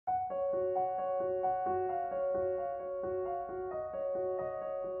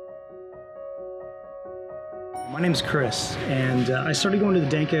My name's Chris, and I started going to the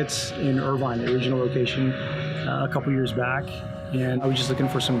Danckuts in Irvine, the original location, a couple years back, and I was just looking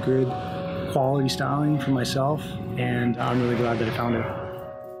for some good quality styling for myself, and I'm really glad that I found it.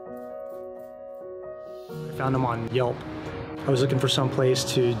 I found them on Yelp. I was looking for some place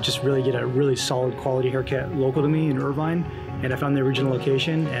to just really get a really solid quality haircut local to me in Irvine, and I found the original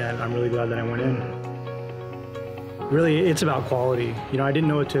location, and I'm really glad that I went in. Really, it's about quality. You know, I didn't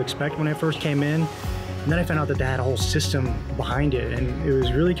know what to expect when I first came in, and then I found out that they had a whole system behind it, and it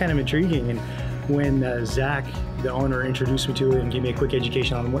was really kind of intriguing. And when Zach, the owner, introduced me to it and gave me a quick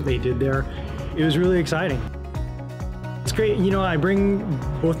education on what they did there, it was really exciting. It's great. You know, I bring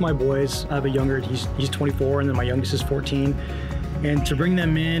both my boys. I have a younger, he's 24, and then my youngest is 14. And to bring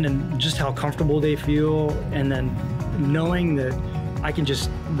them in and just how comfortable they feel, and then knowing that I can just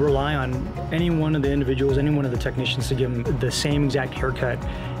rely on any one of the individuals, any one of the technicians to give them the same exact haircut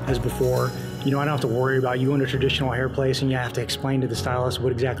as before. You know, I don't have to worry about you going to a traditional hair place and you have to explain to the stylist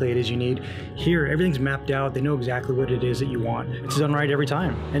what exactly it is you need. Here, everything's mapped out. They know exactly what it is that you want. It's done right every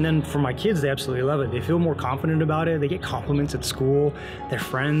time. And then for my kids, they absolutely love it. They feel more confident about it. They get compliments at school, their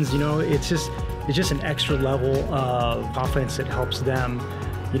friends, you know, it's just an extra level of confidence that helps them,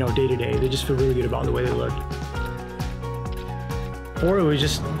 you know, day to day. They just feel really good about the way they look. Before, it was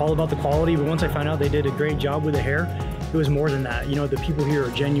just all about the quality, but once I found out they did a great job with the hair, it was more than that. You know, the people here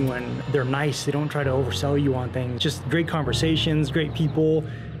are genuine. They're nice. They don't try to oversell you on things. Just great conversations, great people,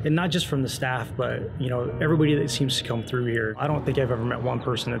 and not just from the staff, but, you know, everybody that seems to come through here. I don't think I've ever met one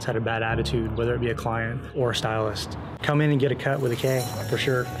person that's had a bad attitude, whether it be a client or a stylist. Come in and get a cut with a K, for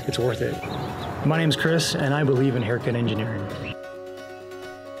sure. It's worth it. My name's Chris, and I believe in haircut engineering.